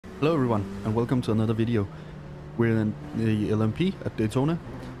Hello everyone and welcome to another video. We're in the LMP at Daytona,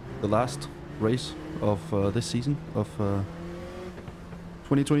 the last race of this season of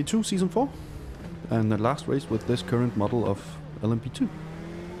 2022 season 4, and the last race with this current model of LMP2.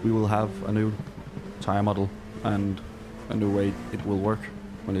 We will have a new tire model and a new way it will work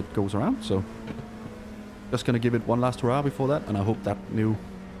when it goes around, so just gonna give it one last hurrah before that, and I hope that new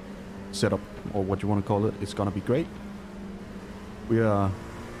setup, or what you want to call it, is gonna be great. We are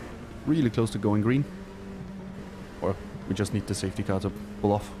really close to going green, or we just need the safety car to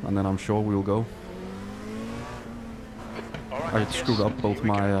pull off, and then I'm sure we'll go. Right, I screwed up both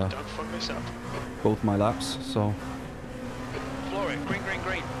my laps, so floor it, green, green,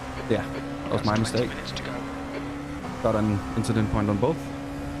 green. Yeah, that was my mistake. To go. Got an incident point on both.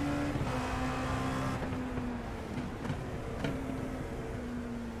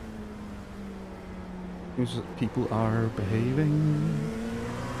 People are behaving.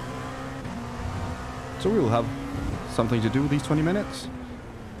 So we will have something to do these 20 minutes.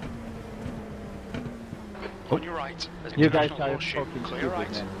 On your right. You guys are fucking clear stupid,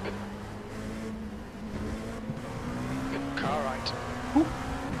 right. man. Car right.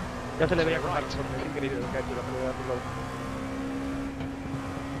 Jag ställer mig Right.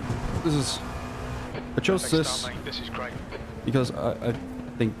 This is... I chose Perfect this start, mate. This is great. because I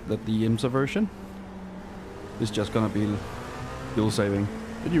think that the IMSA version is just gonna be fuel saving.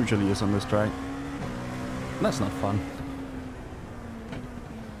 It usually is on this track. And that's not fun.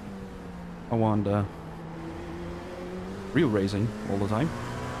 I want real racing all the time.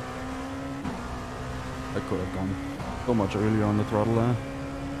 I could have gone so much earlier on the throttle there.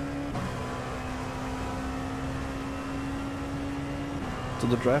 So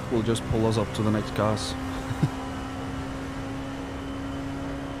the draft will just pull us up to the next cars.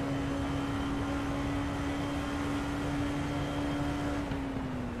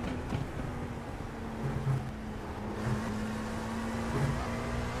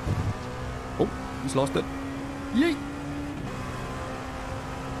 Oh, he's lost it. Yeet!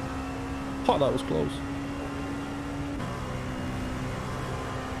 Oh, that was close.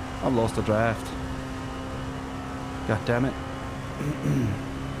 I've lost the draft. God damn it.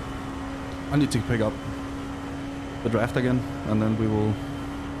 I need to pick up the draft again, and then we will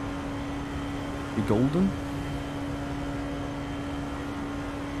be golden.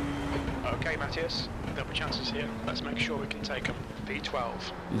 Okay, Matthias. There'll be chances here. Let's make sure we can take them.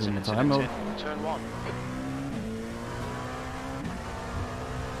 P12. He's in the Turn time mode. Turn 1.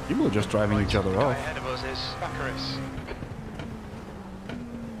 People are just driving each other The guy off. ahead of us is Baccaris.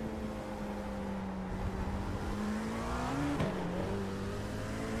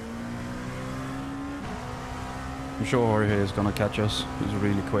 I'm sure Jorge is gonna catch us. He's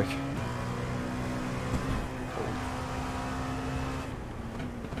really quick.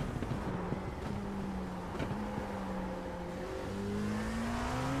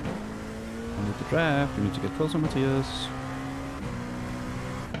 I need the draft. We need to get closer, Matthias.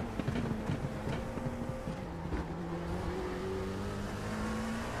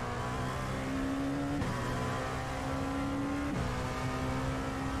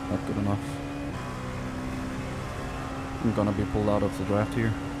 Not good enough. I'm gonna be pulled out of the draft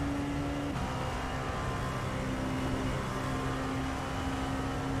here.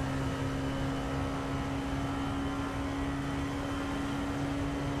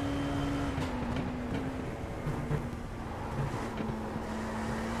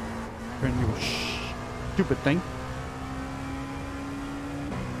 Brand new stupid thing.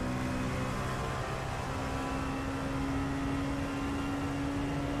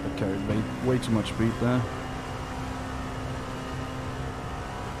 I carried way too much speed there.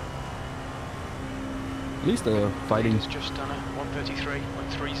 At least they're fighting. It's just done a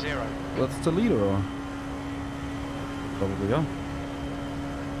 133.30. That's the leader, or probably yeah.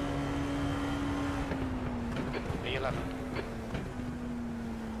 E11.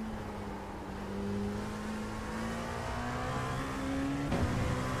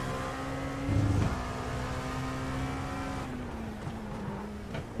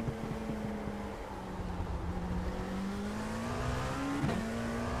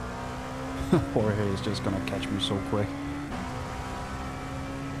 Jorge is just gonna catch me so quick.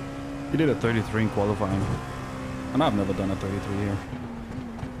 He did a 33 in qualifying, and I've never done a 33 here.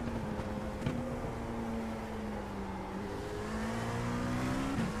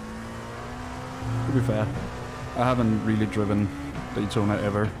 To be fair, I haven't really driven Daytona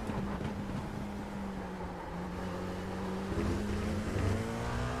ever.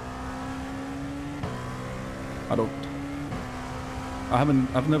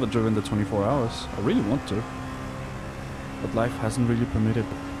 I've never driven the 24 hours. I really want to, but life hasn't really permitted.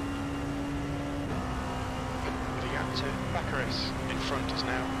 Zacharias in front is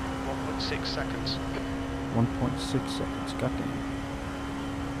now 1.6 seconds. 1.6 seconds. Goddamn.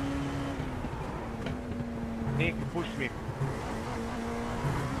 Nick, push me.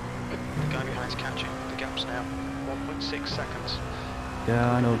 The guy behind's catching. The gap's now 1.6 seconds.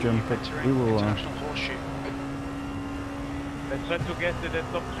 Yeah, I know, Jim, but Entering we will. international horseshoe. Let's try to get to the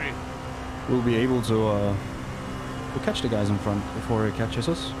top 3. We'll be able to catch the guys in front before he catches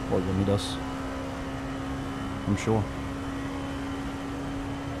us, or when he does. I'm sure.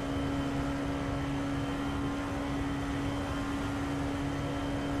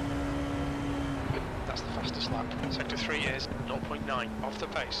 That's the fastest lap. Sector 3 is 0.9 off the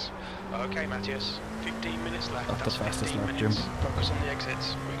pace. Okay, Matthias, 15 minutes left. That's the fastest 15 lap, minutes. Jim. Focus on the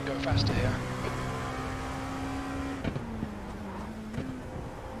exits. We can go faster here.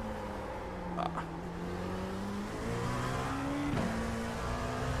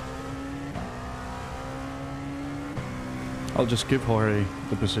 I'll just give Jorge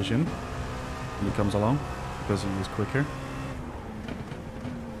the position when he comes along, because he is quicker.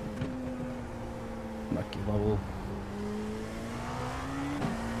 Not give,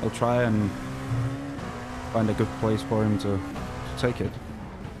 I'll try and find a good place for him to take it.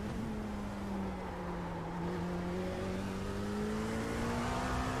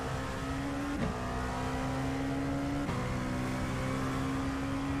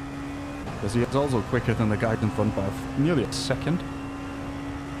 Because he is also quicker than the guy in front by nearly a second.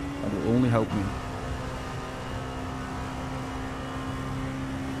 That will only help me.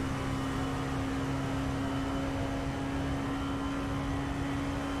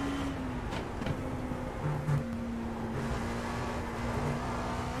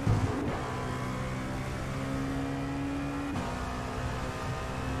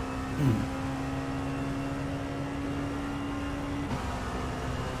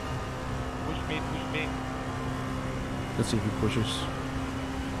 Push me. Let's see if he pushes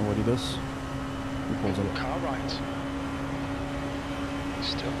or what he does. He pulls a lot. Car right.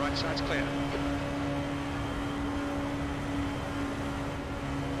 Still right side's clear.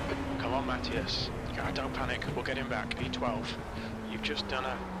 Come on, Matthias. Don't panic. We'll get him back. E12. You've just done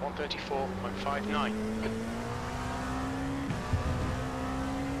a 134.59.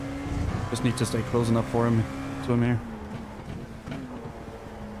 Just need to stay close enough for him to him here.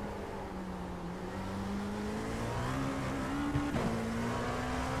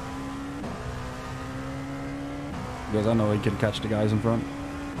 Because I know he can catch the guys in front.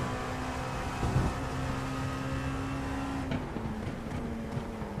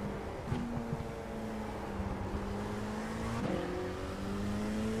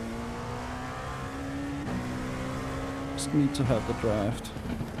 Just need to have the draft.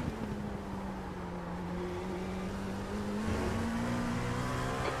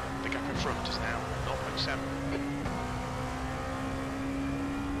 The gap in front is now 0.7.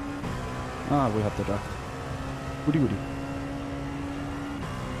 Ah, we have the draft. Woody woody.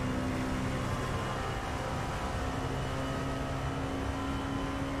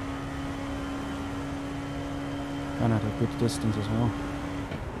 And at a good distance as well.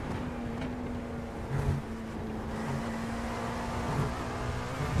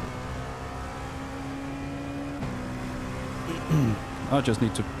 I just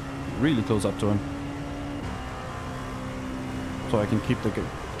need to really close up to him, so I can keep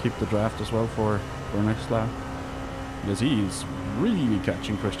the draft as well for next lap. Because he's really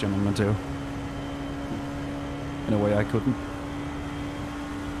catching Christian and Matteo in a way I couldn't.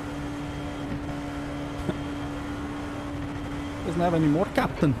 Doesn't have any more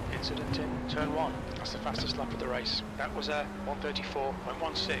captain. Incident in turn 1. That's the fastest lap of the race. That was a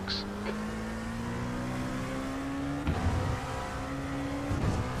 134.16.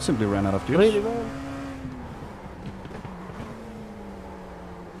 Simply ran out of juice. Really well.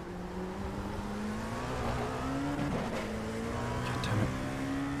 God damn it.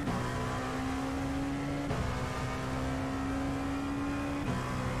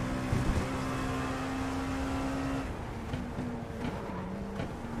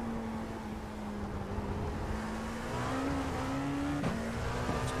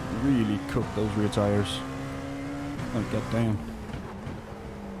 Really cooked those rear tires. Oh, god damn.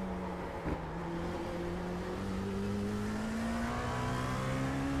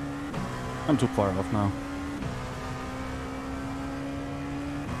 I'm too far off now.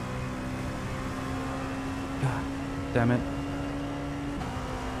 God damn it.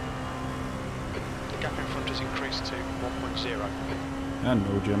 The gap in front has increased to 1.0. And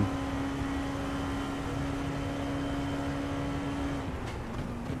no, Jim.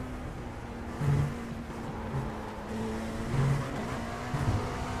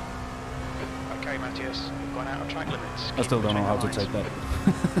 Okay, Matthias, we've gone out of track limits. I still don't know how to take that.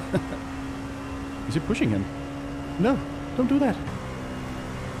 Is he pushing him? No, don't do that.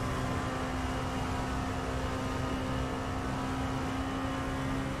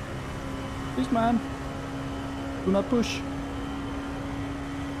 Please, man. Do not push.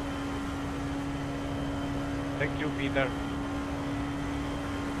 Thank you, Peter.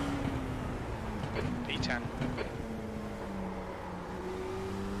 P10.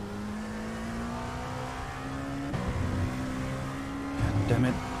 God damn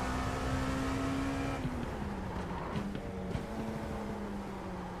it.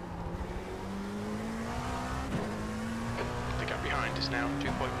 The gap behind is now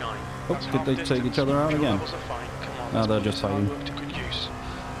 2.9. Oh, That's did half they the take distance. each other out Fuel again? levels are fine. Come on, No, let's they're put just this hard fighting. work to good use.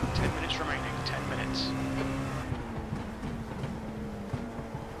 10 minutes remaining. 10 minutes.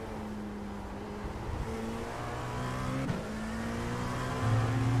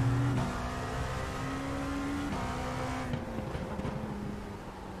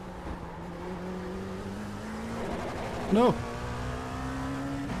 No!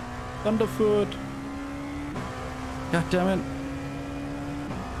 Thunderfoot! God damn it!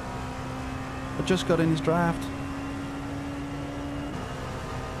 I just got in his draft.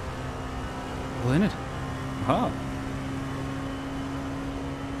 Well, in it. Aha!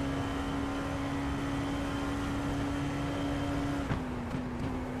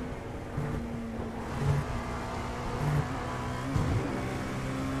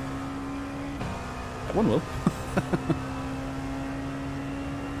 That one will.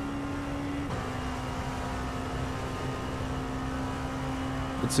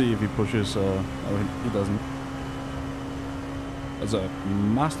 Let's see if he pushes. Oh, he doesn't. That's a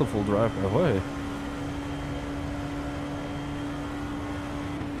masterful drive by Jorge.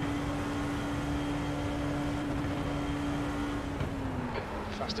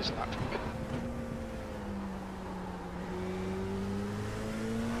 Fastest lap.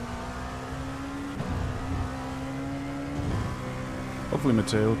 Hopefully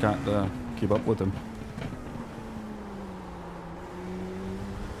Matteo can't keep up with him.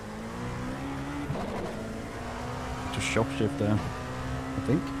 Just shock shift there, I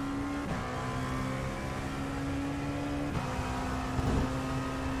think.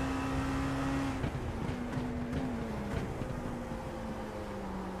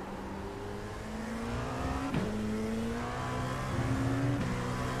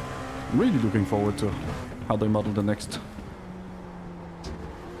 I'm really looking forward to how they model the next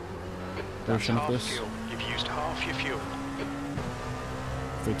That's version of half this. fuel. You've used half your fuel.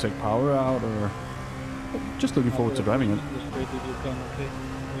 If they take power out, or just looking forward to driving it. The straight if you can, okay?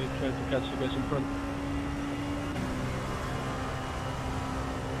 We try to catch you guys in front.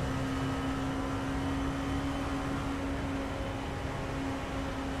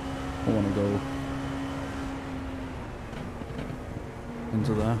 I want to go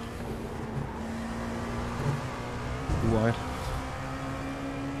into there. Wide.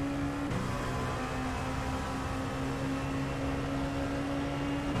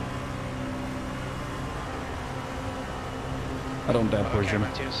 I don't dare push Okay, him.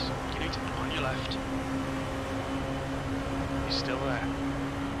 Matthias, you need to on your left. He's still there.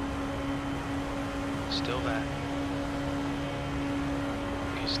 Still there.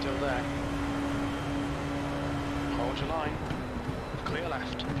 He's still there. Hold your line. Clear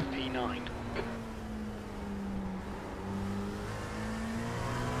left. P9.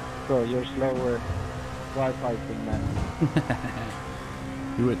 Bro, you're slower. Why fighting, man?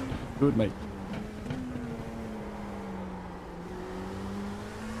 Do it. Do it, mate.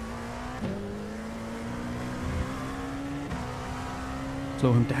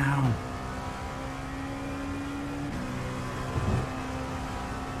 Slow him down.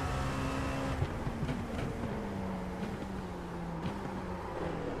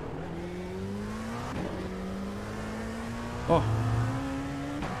 Oh.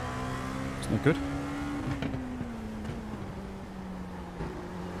 It's not good.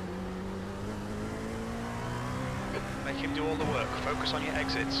 Make him do all the work. Focus on your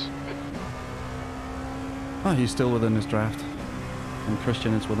exits. Ah, he's still within his draft. And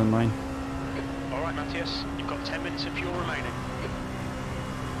Christian is within mine. Alright, Matthias, you've got 10 minutes of fuel remaining.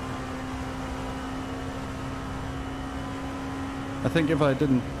 I think if I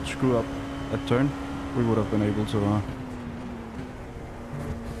didn't screw up that turn, we would have been able to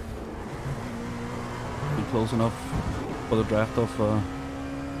be close enough for the draft of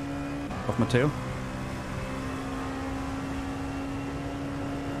Matteo.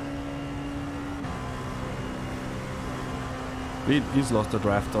 He's lost the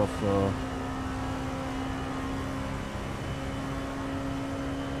draft of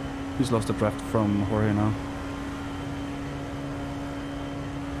He's lost a draft from Jorge now.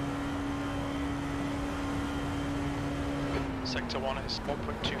 Sector 1 is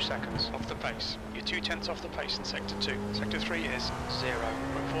 1.2 seconds off the pace. You're 2/10 off the pace in Sector 2. Sector 3 is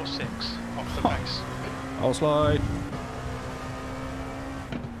 0.46 off the pace. I'll slide.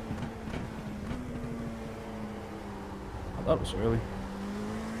 Oh, that was early.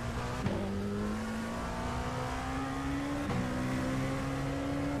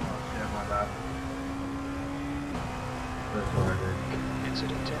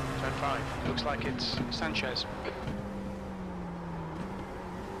 Incident in turn 5. Looks like it's Sanchez.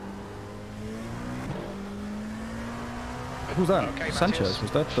 Who's that? Okay, Sanchez? Matthias.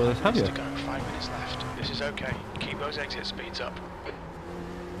 Was that 5 minutes Javier? to go. 5 minutes left. This is okay. Keep those exit speeds up.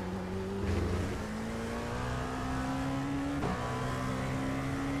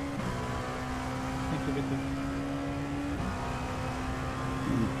 Thank you, Victor.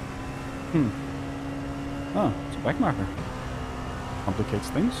 Oh, it's a back marker. Complicates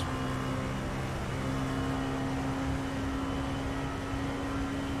things.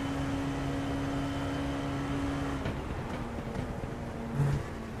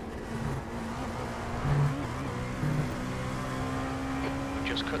 We've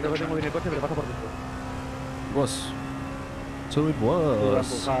just cut Creo the que tengo track. bien el coche, pero paso por dentro. Was. So it Iba a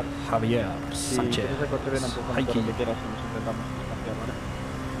was empujar. Javier Si Sanchez. tienes el coche, ven a empujar Ay, todo lo que quieras y nos intentamos distanciar, ¿vale?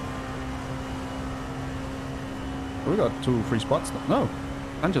 we got 2 free spots. No,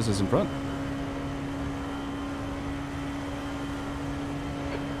 Sanchez is in front.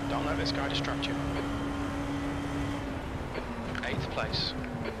 Don't let this guy distract you. 8th place.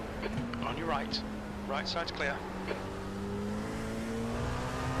 On your right. Right side's clear.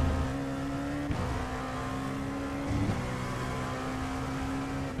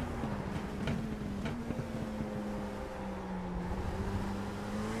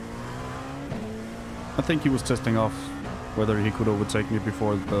 I think he was testing off whether he could overtake me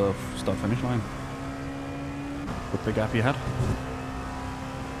before the start finish line. With the gap he had.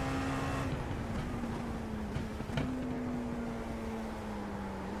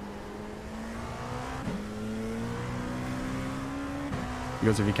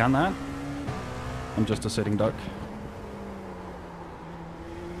 Because if he can that, I'm just a sitting duck.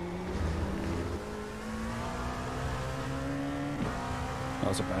 That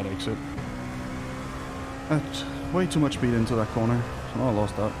was a bad exit. That's way too much speed into that corner, so I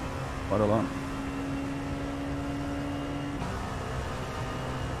lost that quite a lot.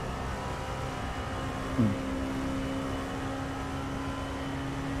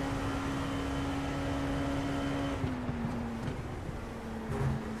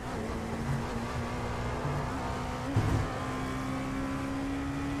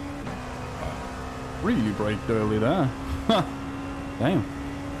 Really braked early there. Damn.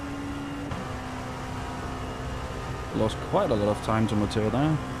 Lost quite a lot of time to Matteo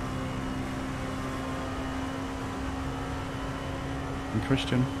there. And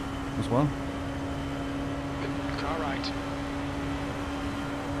Christian as well. Car right.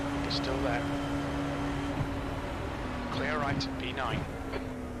 He's still there. Clear right, B9.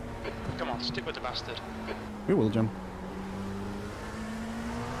 Come on, stick with the bastard. We will, Jim.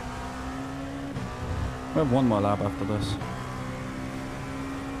 We have one more lap after this.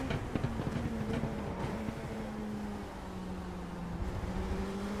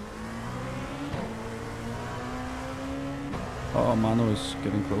 Oh, Mano is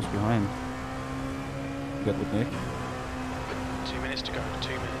getting close behind. Get with Nick. 2 minutes to go, 2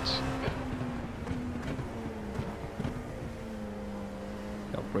 minutes.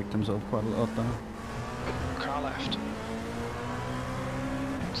 He outbraked himself quite a lot there. Car left.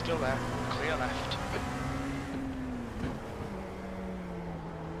 Still there, clear left.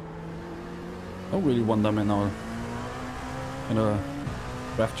 I don't really want them in a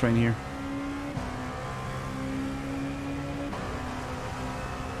draft train here.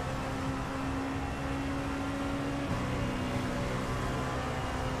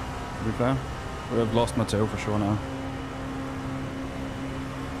 To be fair, we have lost Matteo for sure now.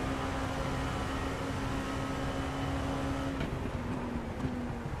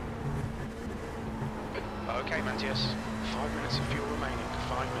 Okay, Matthias. 5 minutes of fuel remaining.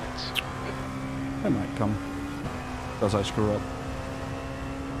 5 minutes. They might come. As I screw up.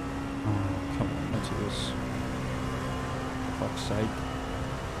 Oh, come on, Matthias. For fuck's sake.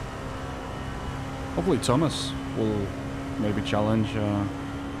 Hopefully Thomas will maybe challenge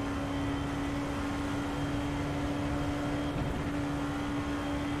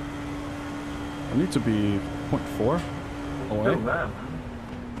I need to be 0.4 away.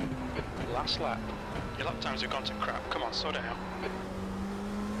 Last lap. Your lap times have gone to crap. Come on, slow down.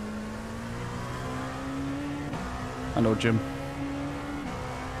 I know, Jim.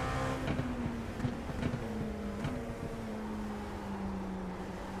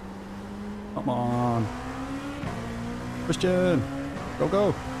 Come on. Christian! Go,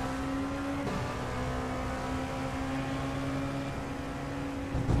 go!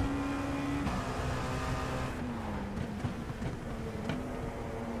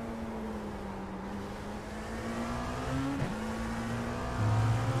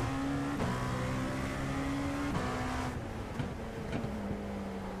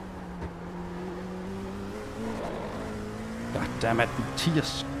 God damn it,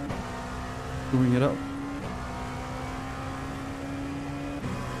 Matthias. Screwing it up.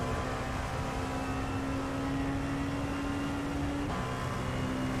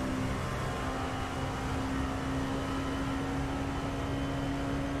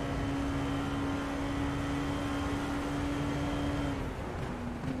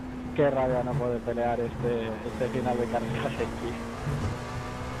 Qué rabia no poder pelear este final de carreras aquí.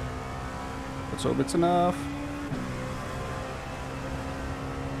 Let's hope it's enough.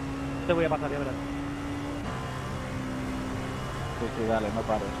 Te voy a pasar, ya verás. Sí, dale, no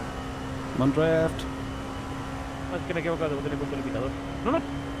pares. Come on, draft. No, es que me he equivocado, debo tener puesto el limitador. No, no.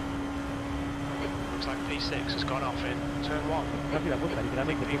 Looks like P6 has gone off in turn 1. Casi la puesta,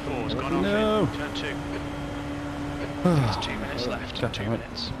 literalmente. P4 has gone off No. in turn 2. There's 2 minutes left. God 2 damn it.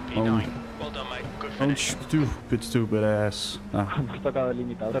 minutes. P9. Well done, mate. Good Oh, finish. stupid ass. Ah, Hemos tocado el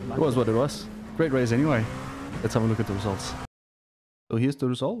limitador, it hermano. was what it was. Great race anyway. Let's have a look at the results. So here's the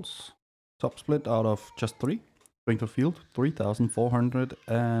results. Top split out of just 3. Springfield Field,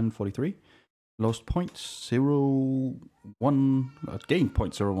 3,443. Lost 0.01, gained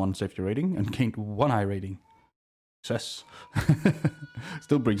 0.01 safety rating and gained 1 high rating. Success.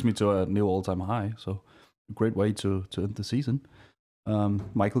 Still brings me to a new all-time high, so a great way to end the season.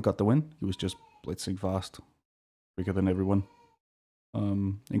 Michael got the win. He was just blitzing fast, quicker than everyone.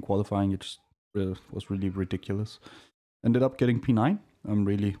 In qualifying, it just was really ridiculous. Ended up getting P9. I'm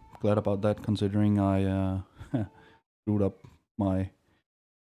really glad about that, considering I screwed up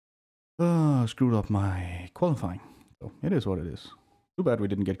my qualifying. So it is what it is. Too bad we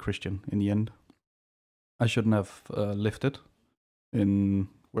didn't get Christian in the end. I shouldn't have lifted in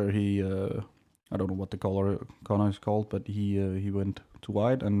where he I don't know what the corner is called, but he went too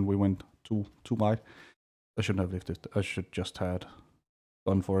wide and we went too wide. I shouldn't have lifted. I should just had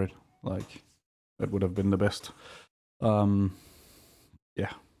gone for it. Like that would have been the best. Yeah.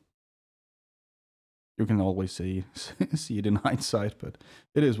 You can always see it in hindsight, but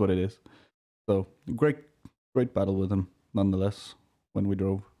it is what it is. So great battle with him nonetheless when we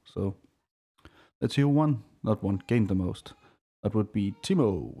drove. So let's see who won. Not won, gained the most. That would be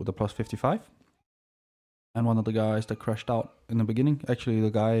Timo with a plus 55. And one of the guys that crashed out in the beginning, actually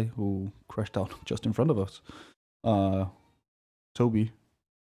the guy who crashed out just in front of us, Toby,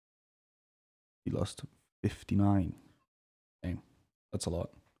 he lost 59. Dang, that's a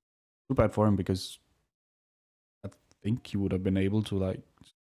lot. Too bad for him because I think he would have been able to like,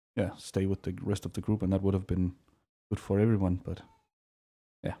 yeah, stay with the rest of the group and that would have been good for everyone. But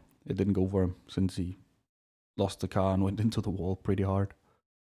yeah, it didn't go for him since he lost the car and went into the wall pretty hard.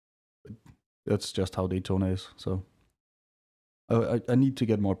 But that's just how Daytona is. So I need to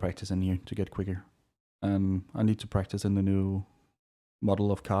get more practice in here to get quicker. And I need to practice in the new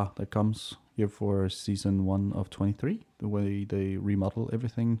model of car that comes here for season 1 of 23. The way they remodel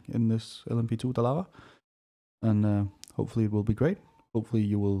everything in this LMP2 Dallara. And hopefully it will be great. Hopefully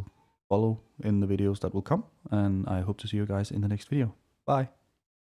you will follow in the videos that will come. And I hope to see you guys in the next video. Bye.